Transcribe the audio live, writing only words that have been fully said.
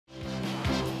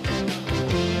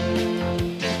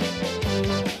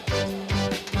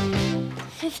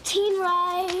15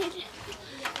 right,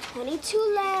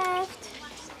 22 left,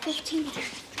 15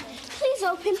 left. Please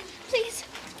open, please.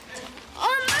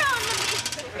 Oh, no,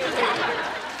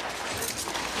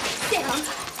 Sam.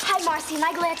 Hi, Marcy. Am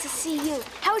I glad to see you?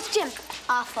 How's Jim?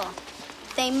 Awful.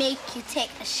 They make you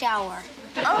take a shower.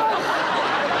 Oh.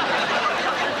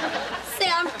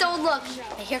 Sam, don't look.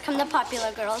 Here come the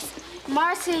popular girls.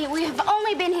 Marcy, we have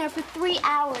only been here for 3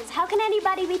 hours. How can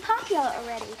anybody be popular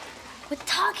already? With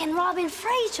Tuck and Robin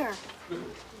Fraser.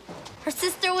 Her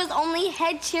sister was only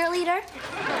head cheerleader.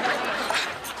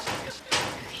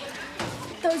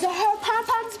 Those are her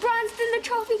pom-poms bronzed in the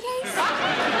trophy case.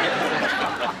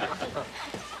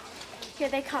 Here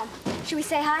they come. Should we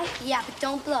say hi? Yeah, but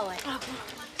don't blow it. Okay.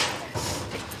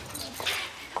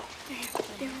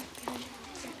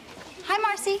 Hi,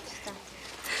 Marcy.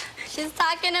 She's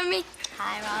talking to me.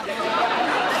 Hi, Robin.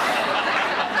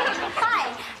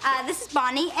 Hi, this is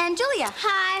Bonnie and Julia.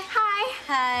 Hi. Hi.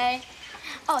 Hi.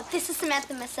 Oh, this is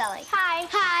Samantha Micelli. Hi.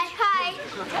 Hi. Hi.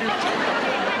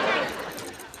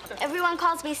 Everyone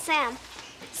calls me Sam.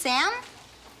 Sam?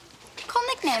 Cool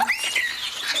nickname.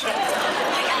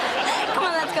 Come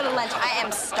on, let's go to lunch. I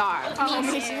am starved. Oh,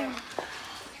 me too.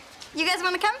 You guys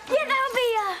want to come? Yeah, that'll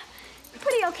be,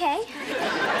 pretty okay.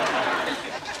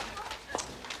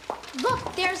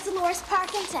 Look, there's Dolores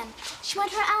Parkinson. She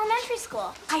went to our elementary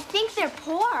school. I think they're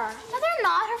poor. No, they're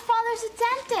not. Her father's a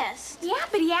dentist. Yeah,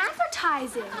 but he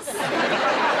advertises.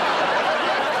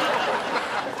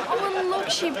 Oh, and look,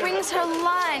 she brings her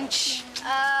lunch.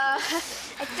 I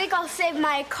think I'll save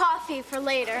my coffee for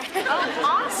later. Oh,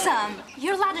 awesome.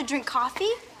 You're allowed to drink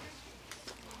coffee?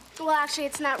 Well, actually,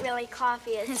 it's not really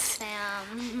coffee. It's,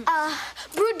 Sam.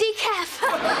 brewed decaf.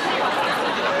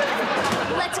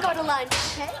 Let's go to lunch.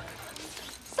 Okay.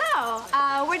 So,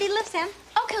 where do you live, Sam?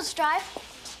 Oak Hills Drive.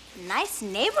 Nice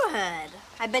neighborhood.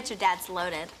 I bet your dad's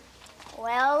loaded.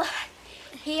 Well,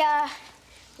 he,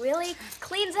 really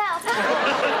cleans out.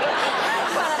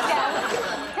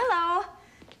 Hello.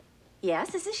 Yes,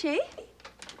 this is she.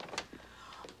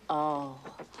 Oh.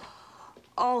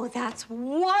 Oh, that's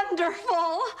wonderful.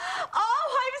 Oh,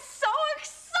 I'm so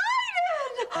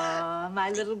excited.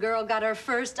 My little girl got her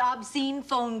first obscene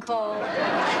phone call.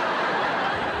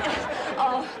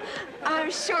 Oh,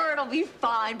 I'm sure it'll be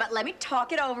fine, but let me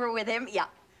talk it over with him. Yeah.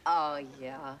 Oh,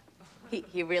 yeah.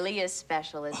 He really is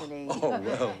special, isn't he? Oh,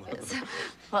 well.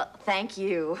 Well, thank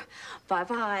you.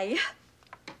 Bye-bye.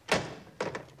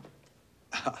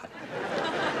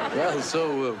 Well,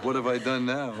 so what have I done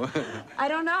now? I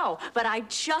don't know, but I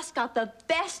just got the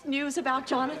best news about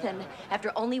Jonathan.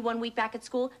 After only 1 week back at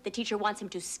school, the teacher wants him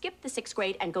to skip the 6th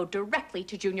grade and go directly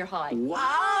to junior high.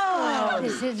 Wow! Oh,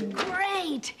 this is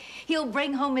great. He'll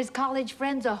bring home his college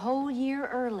friends a whole year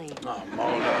early. Oh,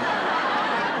 Mona.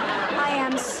 I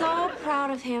am so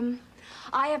proud of him.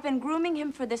 I have been grooming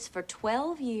him for this for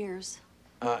 12 years.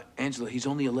 Angela, he's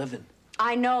only 11.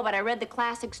 I know, but I read the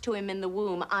classics to him in the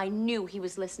womb. I knew he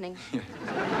was listening.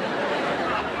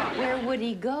 Where would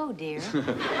he go, dear? Hey,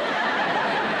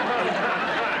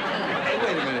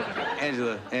 wait a minute.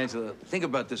 Angela, think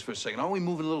about this for a second. Aren't we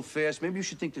moving a little fast? Maybe you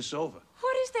should think this over.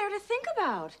 What is there to think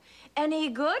about? Any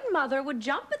good mother would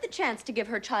jump at the chance to give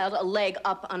her child a leg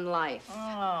up on life.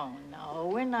 Oh, no,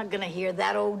 we're not gonna hear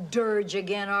that old dirge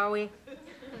again, are we?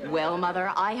 Well,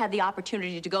 Mother, I had the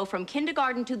opportunity to go from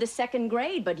kindergarten to the 2nd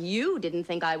grade, but you didn't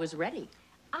think I was ready.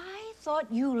 I thought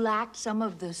you lacked some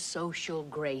of the social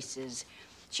graces.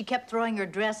 She kept throwing her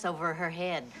dress over her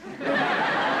head.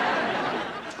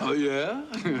 Oh, yeah?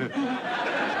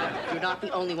 You're not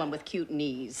the only one with cute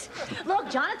knees.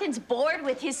 Look, Jonathan's bored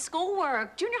with his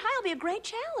schoolwork. Junior high will be a great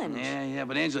challenge. Yeah,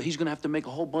 but Angela, he's gonna have to make a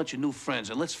whole bunch of new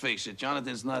friends. And let's face it,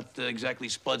 Jonathan's not exactly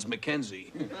Spuds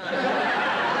McKenzie.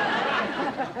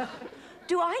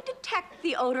 Do I detect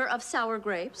the odor of sour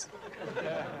grapes?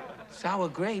 Sour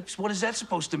grapes? What is that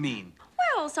supposed to mean?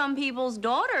 Well, some people's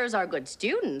daughters are good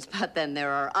students, but then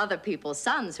there are other people's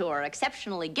sons who are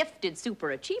exceptionally gifted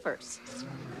superachievers.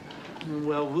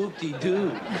 Well,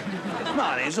 whoop-de-doo. Come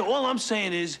on, Angela, all I'm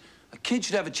saying is a kid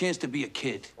should have a chance to be a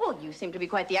kid. Well, you seem to be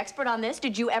quite the expert on this.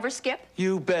 Did you ever skip?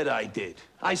 You bet I did.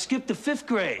 I skipped the 5th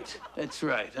grade. That's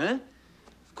right, huh?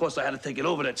 Of course, I had to take it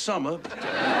over that summer.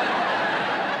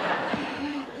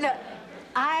 Look,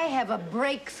 I have a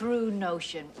breakthrough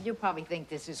notion. You probably think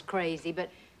this is crazy, but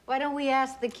why don't we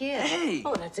ask the kids? Hey!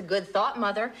 Oh, that's a good thought,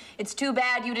 Mother. It's too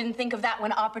bad you didn't think of that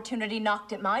when opportunity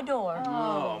knocked at my door.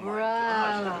 Oh, my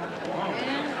gosh.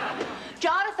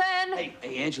 Jonathan! Hey,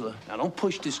 Angela, now don't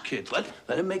push this kid. Let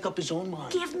him make up his own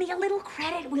mind. Give me a little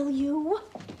credit, will you?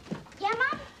 Yeah,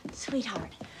 Mom?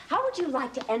 Sweetheart, how would you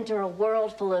like to enter a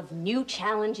world full of new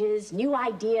challenges, new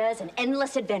ideas, and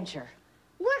endless adventure?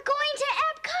 Well,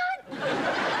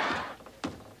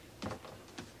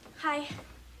 Bye.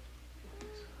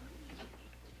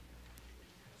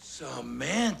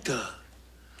 Samantha,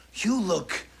 you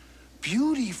look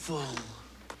beautiful.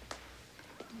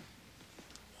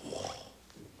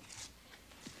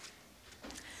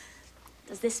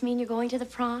 Does this mean you're going to the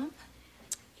prom?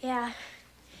 Yeah.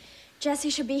 Jesse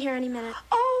should be here any minute.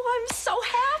 Oh, I'm so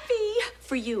happy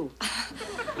for you.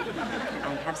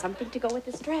 I have something to go with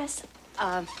this dress.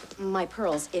 My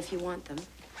pearls, if you want them.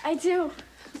 I do.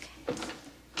 Okay.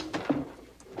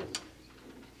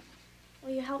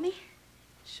 Will you help me?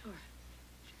 Sure.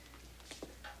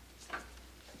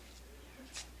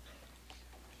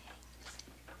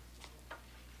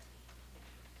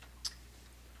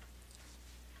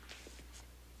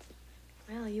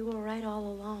 Well, you were right all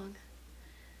along.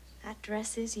 That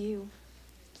dress is you.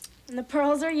 And the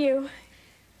pearls are you.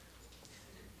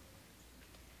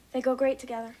 They go great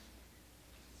together.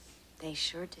 They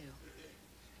sure do.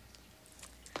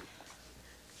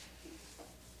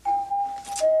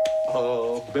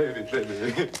 Oh, baby,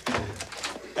 baby.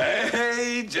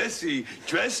 Hey, Jesse,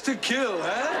 dressed to kill,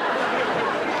 huh?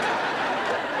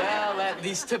 Well, at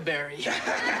least to bury.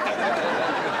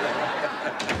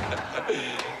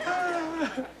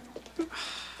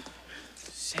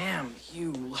 Sam,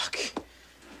 you look...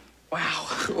 Wow.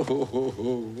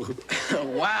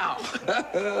 Wow.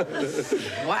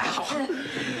 Wow.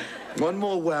 One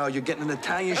more wow, you're getting an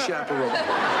Italian chaperone.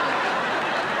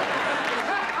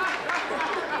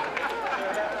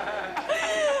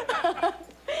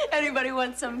 Anybody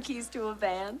want some keys to a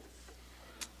van?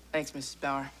 Thanks, Mrs.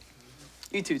 Bauer.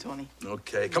 You too, Tony.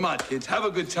 Okay, come on, kids, have a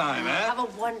good time, huh? Have a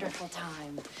wonderful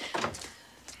time.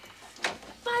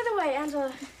 By the way,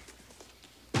 Angela,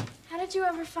 how did you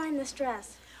ever find this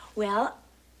dress? Well,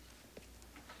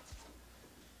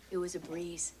 it was a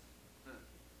breeze.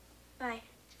 Bye.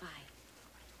 Bye.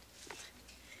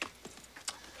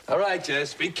 All right,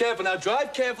 Jess, be careful now.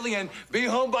 Drive carefully and be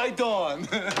home by dawn.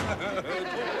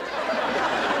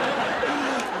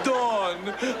 Dawn,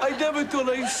 I never thought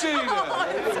I'd say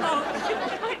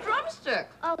that. My drumstick.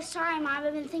 Oh, sorry, Mom.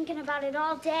 I've been thinking about it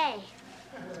all day.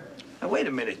 Now, wait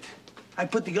a minute. I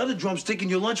put the other drumstick in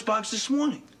your lunchbox this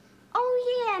morning.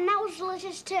 Oh, yeah, and that was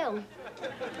delicious, too.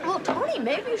 Well, Tony,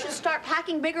 maybe you should start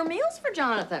packing bigger meals for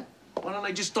Jonathan. Why don't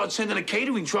I just start sending a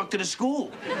catering truck to the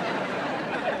school?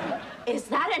 Is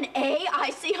that an A I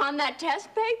see on that test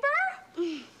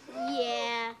paper?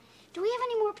 Yeah. Do we have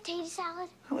any more potato salad?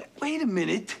 Wait a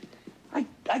minute.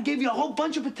 I gave you a whole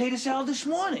bunch of potato salad this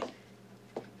morning.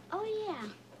 Oh, yeah.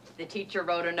 The teacher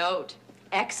wrote a note.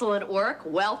 Excellent work,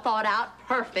 well thought out,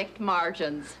 perfect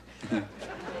margins.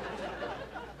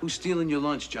 Who's stealing your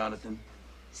lunch, Jonathan?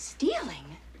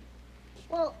 Stealing?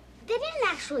 Well, they didn't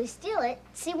actually steal it.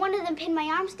 See, one of them pinned my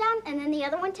arms down, and then the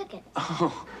other one took it.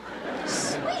 Oh.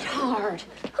 Sweetheart,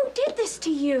 who did this to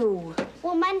you?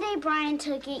 Well, Monday, Brian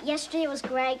took it. Yesterday, it was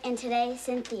Greg, and today,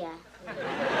 Cynthia.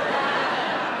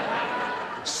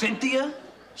 Cynthia?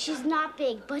 She's not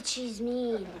big, but she's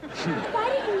mean. Why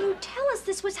didn't you tell us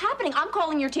this was happening? I'm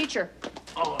calling your teacher.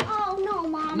 Oh, no,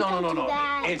 Mom, don't do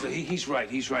that. Angela, he's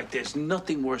right. There's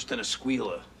nothing worse than a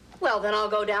squealer. Well, then I'll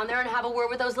go down there and have a word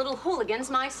with those little hooligans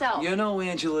myself. You know,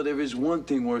 Angela, there is one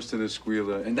thing worse than a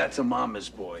squealer, and that's a mama's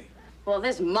boy. Well,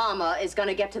 this mama is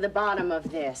gonna get to the bottom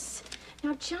of this.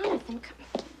 Now, Jonathan,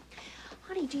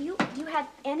 honey, do you have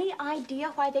any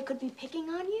idea why they could be picking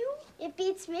on you? It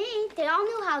beats me. They all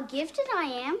knew how gifted I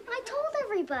am. I told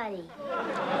everybody.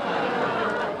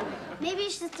 Maybe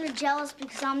it's just they're jealous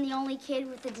because I'm the only kid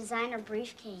with a designer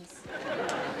briefcase.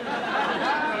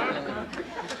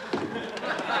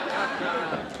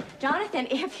 Jonathan,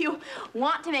 if you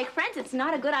want to make friends, it's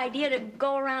not a good idea to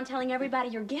go around telling everybody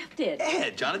you're gifted.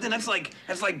 Yeah, Jonathan, that's like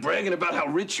bragging about how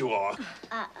rich you are.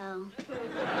 Uh-oh.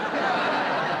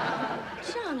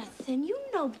 Jonathan, you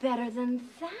know better than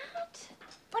that.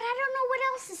 But I don't know what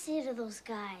else to say to those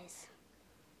guys.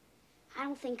 I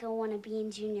don't think I want to be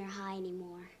in junior high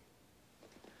anymore.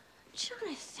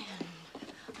 Jonathan,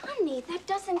 honey, that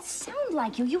doesn't sound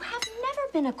like you. You have never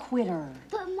been a quitter.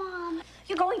 But, Mom...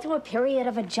 You're going through a period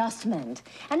of adjustment.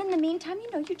 And in the meantime,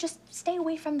 you just stay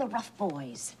away from the rough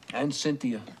boys. And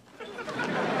Cynthia.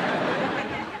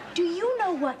 Do you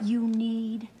know what you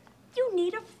need? You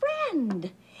need a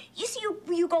friend. You see,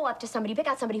 you go up to somebody, pick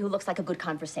out somebody who looks like a good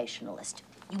conversationalist.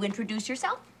 You introduce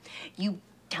yourself. You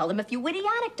tell them a few witty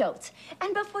anecdotes.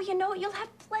 And before you know it, you'll have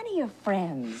plenty of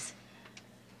friends.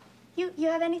 You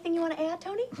have anything you want to add,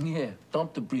 Tony? Yeah,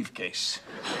 dump the briefcase.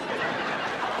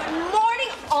 Morning.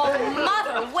 Oh,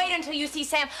 Mother, wait until you see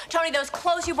Sam. Tony, those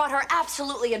clothes you bought her are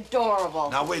absolutely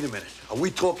adorable. Now, wait a minute. Are we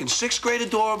talking 6th grade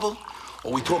adorable?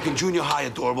 Or are we talking junior high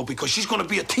adorable? Because she's gonna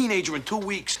be a teenager in 2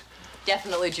 weeks.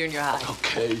 Definitely junior high.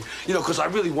 Okay. You know, because I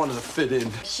really wanted to fit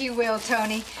in. She will,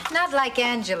 Tony. Not like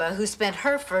Angela, who spent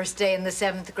her first day in the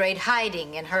 7th grade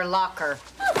hiding in her locker.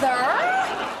 Mother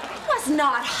was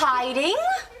not hiding.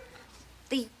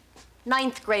 The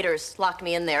 9th graders locked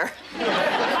me in there.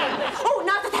 Oh,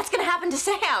 not that that's gonna happen to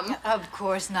Sam. Of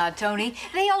course not, Tony.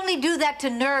 They only do that to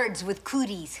nerds with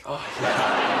cooties. Oh,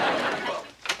 yeah.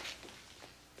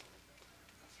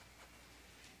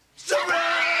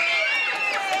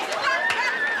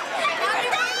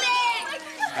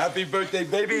 Happy birthday,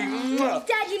 baby.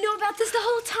 Dad, you know about this the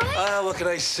whole time? What can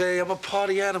I say? I'm a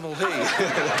party animal, hey.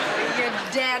 Your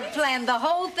dad planned the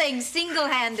whole thing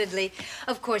single-handedly.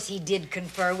 Of course, he did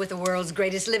confer with the world's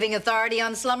greatest living authority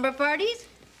on slumber parties.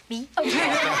 Me.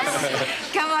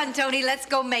 Come on, Tony, let's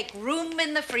go make room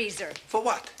in the freezer. For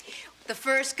what? The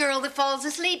first girl that falls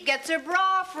asleep gets her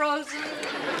bra frozen.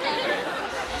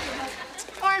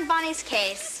 Or in Bonnie's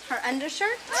case, her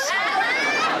undershirt.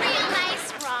 Real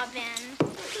nice, Robin.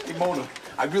 Hey, Mona,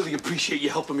 I really appreciate you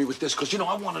helping me with this, because, you know,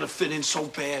 I wanted to fit in so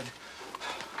bad.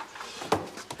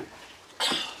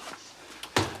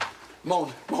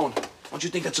 Mona, don't you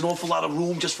think that's an awful lot of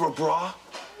room just for a bra?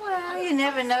 Well, you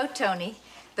never know, Tony.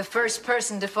 The first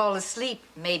person to fall asleep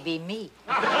may be me.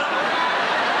 Oh,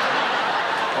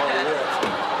 yeah.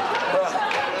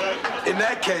 Well, in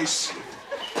that case...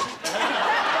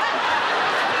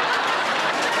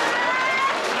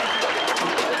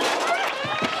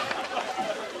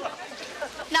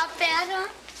 Not bad, huh?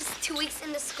 Just 2 weeks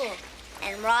into school.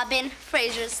 And Robin,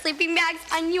 Fraser's sleeping bags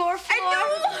on your floor.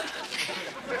 I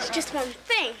know! It's just one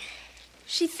thing.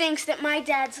 She thinks that my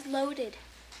dad's loaded.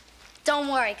 Don't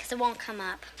worry, because it won't come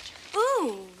up.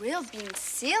 Ooh, real beam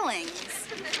ceilings.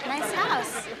 Nice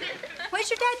house. What did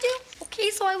your dad do? Okay,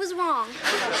 so I was wrong.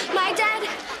 My dad,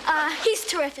 he's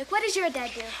terrific. What does your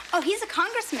dad do? Oh, he's a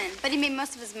congressman, but he made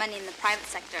most of his money in the private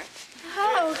sector.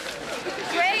 Oh,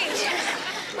 great.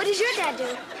 What does your dad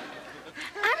do?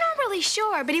 I'm not really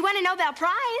sure, but he won a Nobel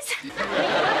Prize.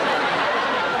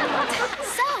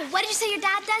 So, what did you say your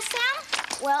dad does, Sam?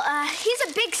 Well, he's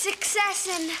a big success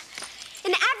in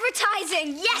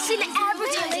advertising. Yes, in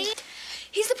advertising. Really?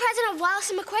 He's the president of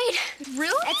Wallace & McQuaid.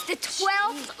 Really? It's the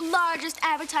 12th largest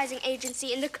advertising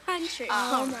agency in the country.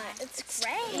 Oh, my, it's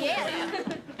great. Yeah.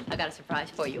 I got a surprise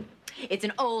for you. It's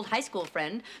an old high school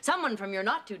friend, someone from your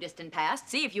not-too-distant past.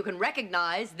 See if you can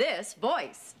recognize this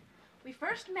voice. We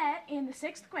first met in the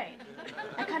 6th grade.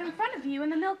 I cut in front of you in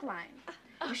the milk line.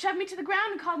 You shoved me to the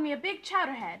ground and called me a big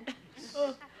chowderhead.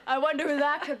 I wonder who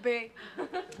that could be.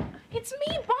 It's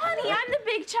me, Bonnie. I'm the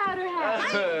big chowderhead.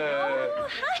 Oh,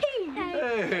 hi.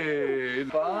 Hey,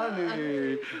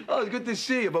 Bonnie. Oh, it's good to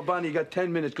see you. But, Bonnie, you got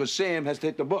 10 minutes because Sam has to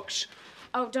hit the books.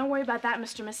 Oh, don't worry about that,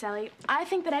 Mr. Micelli. I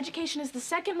think that education is the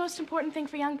second most important thing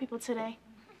for young people today.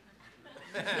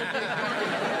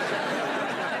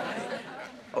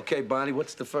 Okay, Bonnie,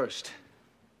 what's the first?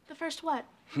 The first what?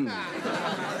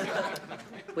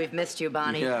 We've missed you,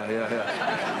 Bonnie. Yeah.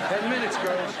 10 minutes,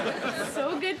 girls.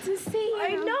 So good to see you.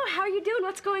 I know. How are you doing?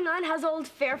 What's going on? How's old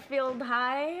Fairfield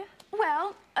High?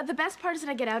 Well, the best part is that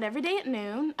I get out every day at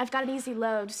noon. I've got an easy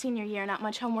load. Senior year, not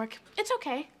much homework. It's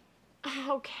okay.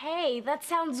 Okay, that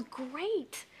sounds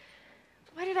great.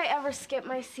 Why did I ever skip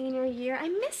my senior year? I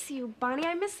miss you, Bonnie.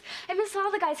 I miss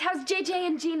all the guys. How's JJ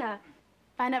and Gina?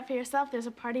 Find out for yourself. There's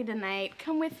a party tonight.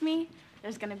 Come with me.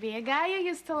 There's gonna be a guy you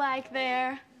used to like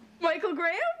there. Michael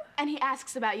Graham? And he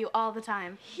asks about you all the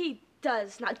time. He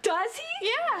does not. Does he?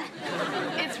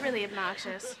 Yeah. It's really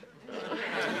obnoxious.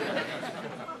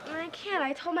 I can't.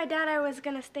 I told my dad I was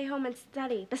gonna stay home and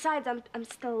study. Besides, I'm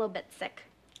still a little bit sick.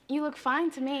 You look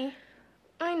fine to me.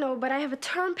 I know, but I have a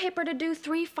term paper to do,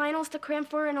 3 finals to cram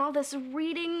for, and all this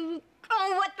reading.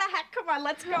 Oh, what the heck? Come on,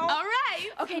 let's go. All right.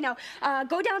 Okay, now,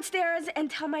 go downstairs and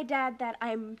tell my dad that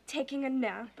I'm taking a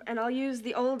nap, and I'll use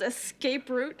the old escape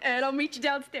route, and I'll meet you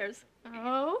downstairs.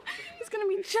 Oh, it's gonna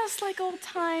be just like old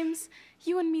times.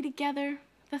 You and me together,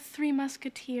 the 3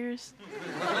 Musketeers.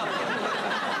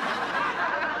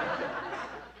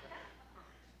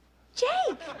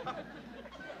 Jake!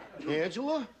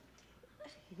 Angela?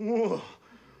 Whoa,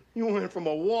 you went from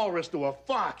a walrus to a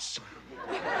fox.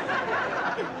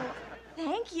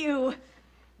 Thank you.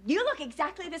 You look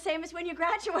exactly the same as when you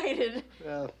graduated.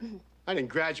 I didn't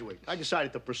graduate. I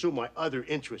decided to pursue my other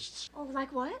interests. Oh,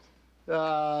 like what?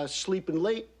 Sleeping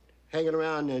late, hanging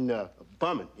around, and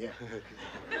bumming, yeah.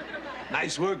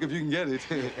 Nice work if you can get it.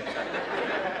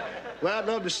 Well, I'd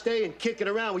love to stay and kick it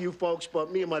around with you folks,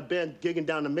 but me and my band gigging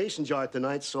down the Mason Jar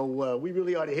tonight, so we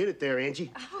really ought to hit it there,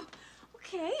 Angie. Oh,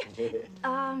 okay.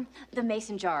 The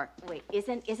Mason Jar. Wait,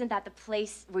 isn't that the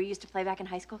place where you used to play back in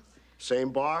high school? Same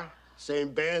bar, Same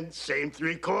band, same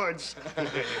 3 chords.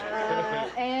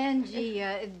 Angie,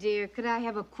 dear, could I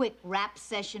have a quick rap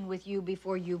session with you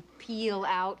before you peel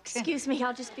out? Excuse me,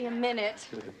 I'll just be a minute.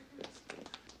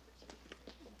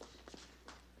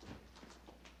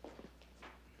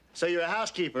 So you're a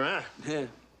housekeeper, huh? Yeah.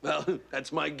 Well,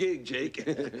 that's my gig, Jake.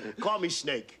 Call me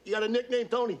Snake. You got a nickname,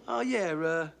 Tony? Oh,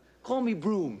 yeah, call me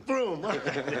Broom. Broom.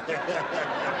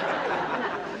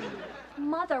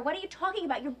 Mother, what are you talking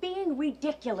about? You're being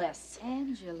ridiculous.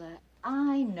 Angela,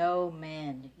 I know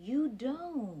men. You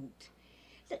don't.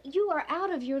 You are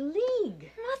out of your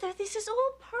league. Mother, this is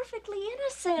all perfectly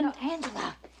innocent. No,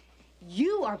 Angela,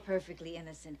 you are perfectly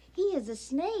innocent. He is a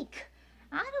snake.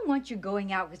 I don't want you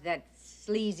going out with that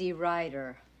sleazy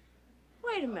writer.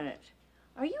 Wait a minute.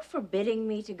 Are you forbidding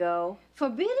me to go?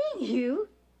 Forbidding you?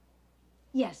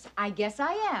 Yes, I guess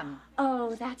I am.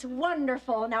 Oh, that's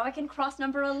wonderful. Now I can cross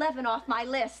number 11 off my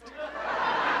list.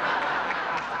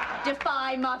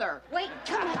 Defy mother. Wait,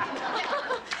 come on.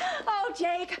 Oh,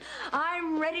 Jake,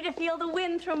 I'm ready to feel the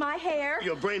wind through my hair.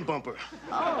 Your brain bumper.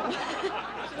 Oh.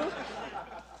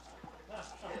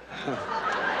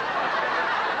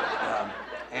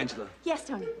 Angela. Yes,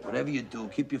 Tony. Whatever you do,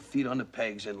 keep your feet on the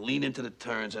pegs and lean into the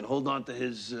turns and hold on to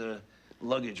his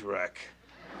luggage rack.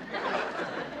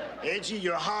 Angie,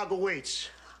 your hog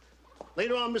awaits.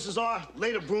 Later on, Mrs. R.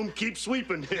 Later, Broom, keep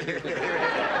sweeping.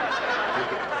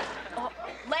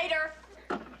 Later.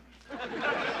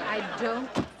 I don't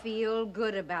feel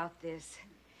good about this.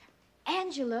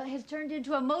 Angela has turned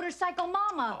into a motorcycle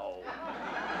mama. Oh.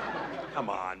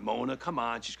 Come on, Mona, come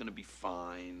on. She's gonna be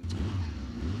fine.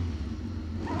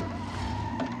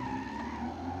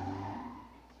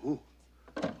 Ooh.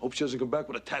 Hope she doesn't come back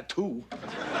with a tattoo.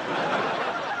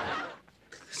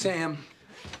 Sam,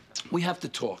 we have to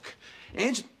talk.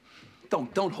 Ange,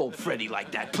 don't hold Freddie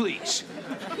like that, please.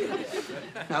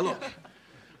 Now,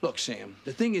 look, Sam,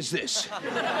 the thing is this.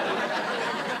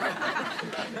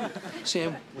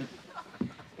 Sam,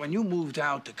 when you moved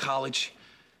out to college,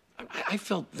 I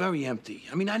felt very empty.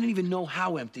 I mean, I didn't even know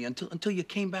how empty until you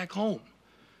came back home.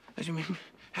 I mean,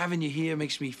 having you here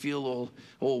makes me feel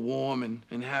all warm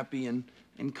and happy and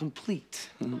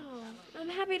complete. Oh, I'm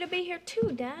happy to be here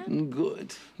too, Dad.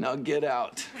 Good. Now get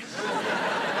out.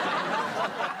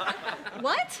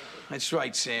 What? That's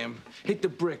right, Sam. Hit the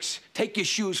bricks. Take your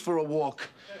shoes for a walk.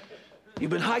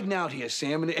 You've been hiding out here,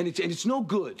 Sam, and it's no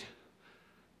good.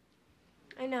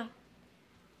 I know.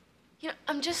 You know,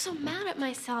 I'm just so mad at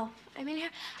myself. I mean,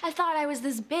 I thought I was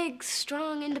this big,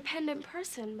 strong, independent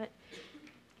person, but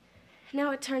now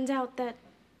it turns out that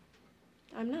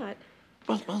I'm not.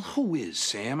 Well, who is,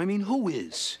 Sam? I mean, who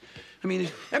is? I mean,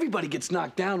 everybody gets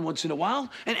knocked down once in a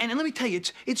while. And let me tell you,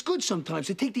 it's good sometimes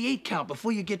to take the 8 count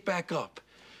before you get back up.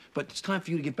 But it's time for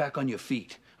you to get back on your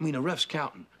feet. I mean, the ref's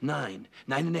counting. 9,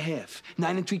 9 1/2,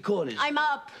 9 3/4. I'm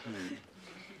up.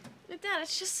 Dad,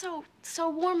 it's just so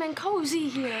warm and cozy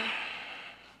here.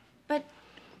 But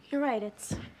you're right,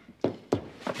 it's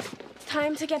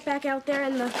time to get back out there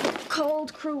in the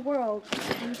cold, cruel world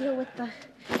and deal with the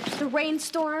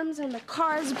rainstorms and the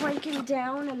cars breaking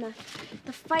down and the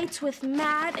fights with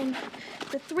Matt and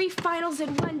the 3 finals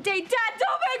in one day. Dad,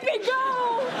 don't make me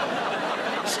go!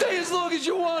 Stay as long as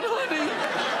you want, honey.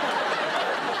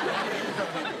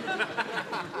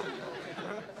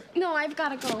 No, I've got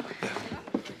to go.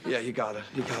 Yeah, you got it.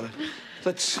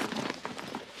 Let's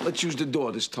use the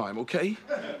door this time, okay?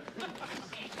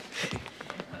 Okay.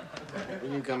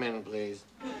 Will you come in, please?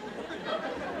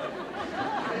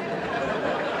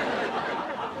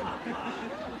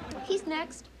 He's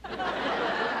next.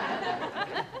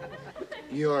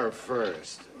 You're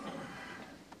first.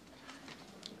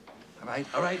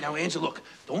 All right. Now, Angela, look,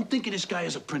 don't think of this guy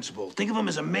as a principal. Think of him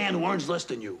as a man who earns less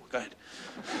than you. Go ahead.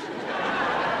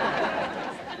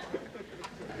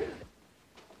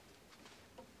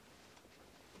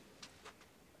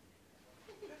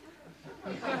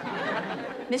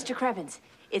 Mr. Krevins,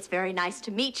 it's very nice to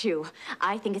meet you.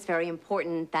 I think it's very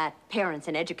important that parents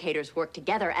and educators work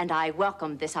together, and I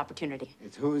welcome this opportunity.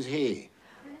 Who's he?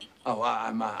 Oh,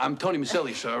 I'm Tony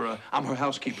Micelli, sir. I'm her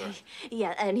housekeeper.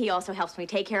 Yeah, and he also helps me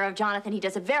take care of Jonathan. He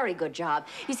does a very good job.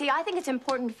 You see, I think it's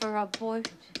important for a boy...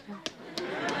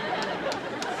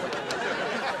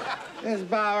 Miss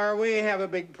Bauer, we have a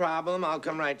big problem. I'll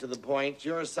come right to the point.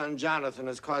 Your son, Jonathan,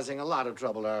 is causing a lot of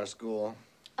trouble at our school.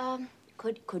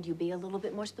 Could you be a little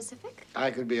bit more specific? I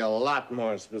could be a lot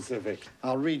more specific.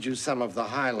 I'll read you some of the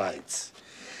highlights.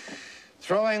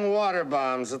 Throwing water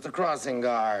bombs at the crossing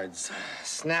guards.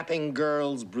 Snapping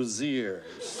girls'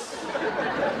 brassieres.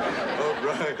 All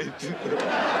right.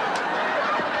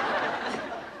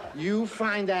 You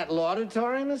find that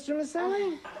laudatory, Mr.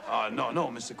 Micelli? No,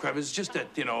 Mr. Krebs. It's just that,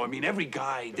 you know, I mean, every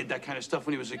guy did that kind of stuff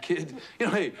when he was a kid. You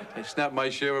know, hey, I snapped my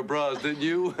share of bras, didn't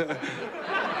you? I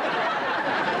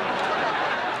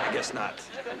guess not.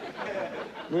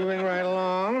 Moving right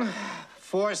along.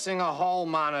 Forcing a hall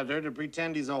monitor to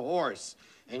pretend he's a horse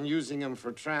and using him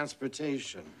for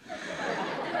transportation.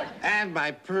 And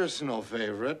my personal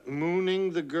favorite,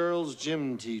 mooning the girls'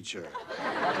 gym teacher.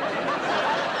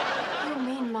 You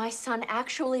mean my son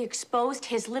actually exposed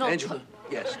his little... Angela,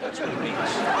 yes, that's what it means.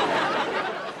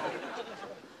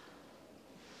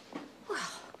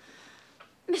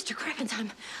 Mr. Cribbins,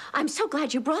 I'm so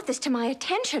glad you brought this to my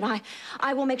attention.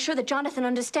 I will make sure that Jonathan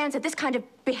understands that this kind of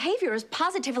behavior is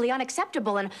positively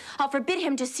unacceptable, and I'll forbid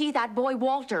him to see that boy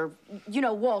Walter. You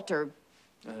know, Walter.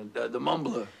 The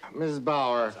mumbler. Mrs.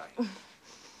 Bauer,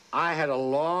 I had a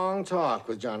long talk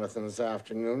with Jonathan this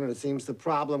afternoon, and it seems the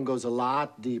problem goes a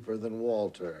lot deeper than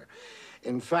Walter.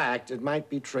 In fact, it might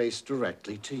be traced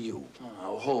directly to you.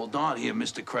 Oh, hold on here,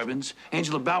 Mr. Cribbins.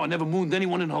 Angela Bauer never mooned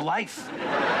anyone in her life.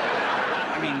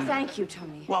 I mean... Thank you,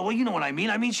 Tony. Well, you know what I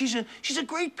mean. I mean, she's a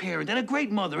great parent and a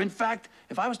great mother. In fact,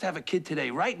 if I was to have a kid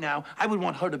today, right now, I would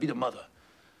want her to be the mother.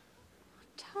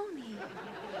 Tony,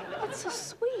 that's so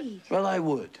sweet. Well, I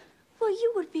would. Well,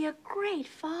 you would be a great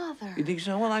father. You think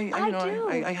so? Well,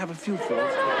 I have a few faults. No,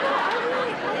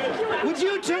 I think you would... Would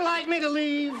you two like me to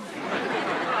leave?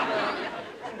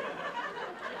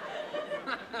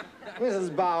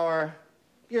 Mrs. Bauer,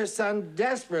 your son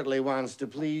desperately wants to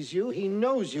please you. He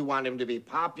knows you want him to be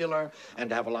popular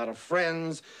and have a lot of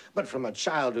friends, but from a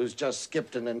child who's just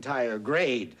skipped an entire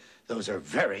grade, those are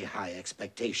very high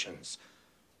expectations.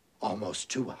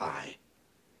 Almost too high.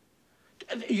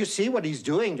 You see what he's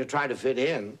doing to try to fit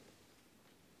in.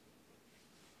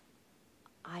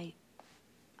 I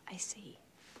see.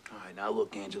 All right, now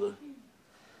look, Angela.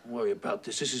 Don't worry about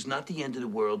this. This is not the end of the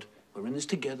world. We're in this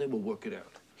together. We'll work it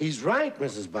out. He's right,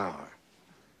 Mrs. Bauer.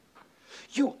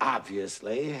 You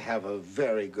obviously have a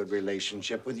very good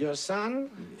relationship with your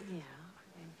son.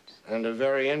 Yeah. And a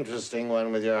very interesting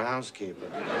one with your housekeeper.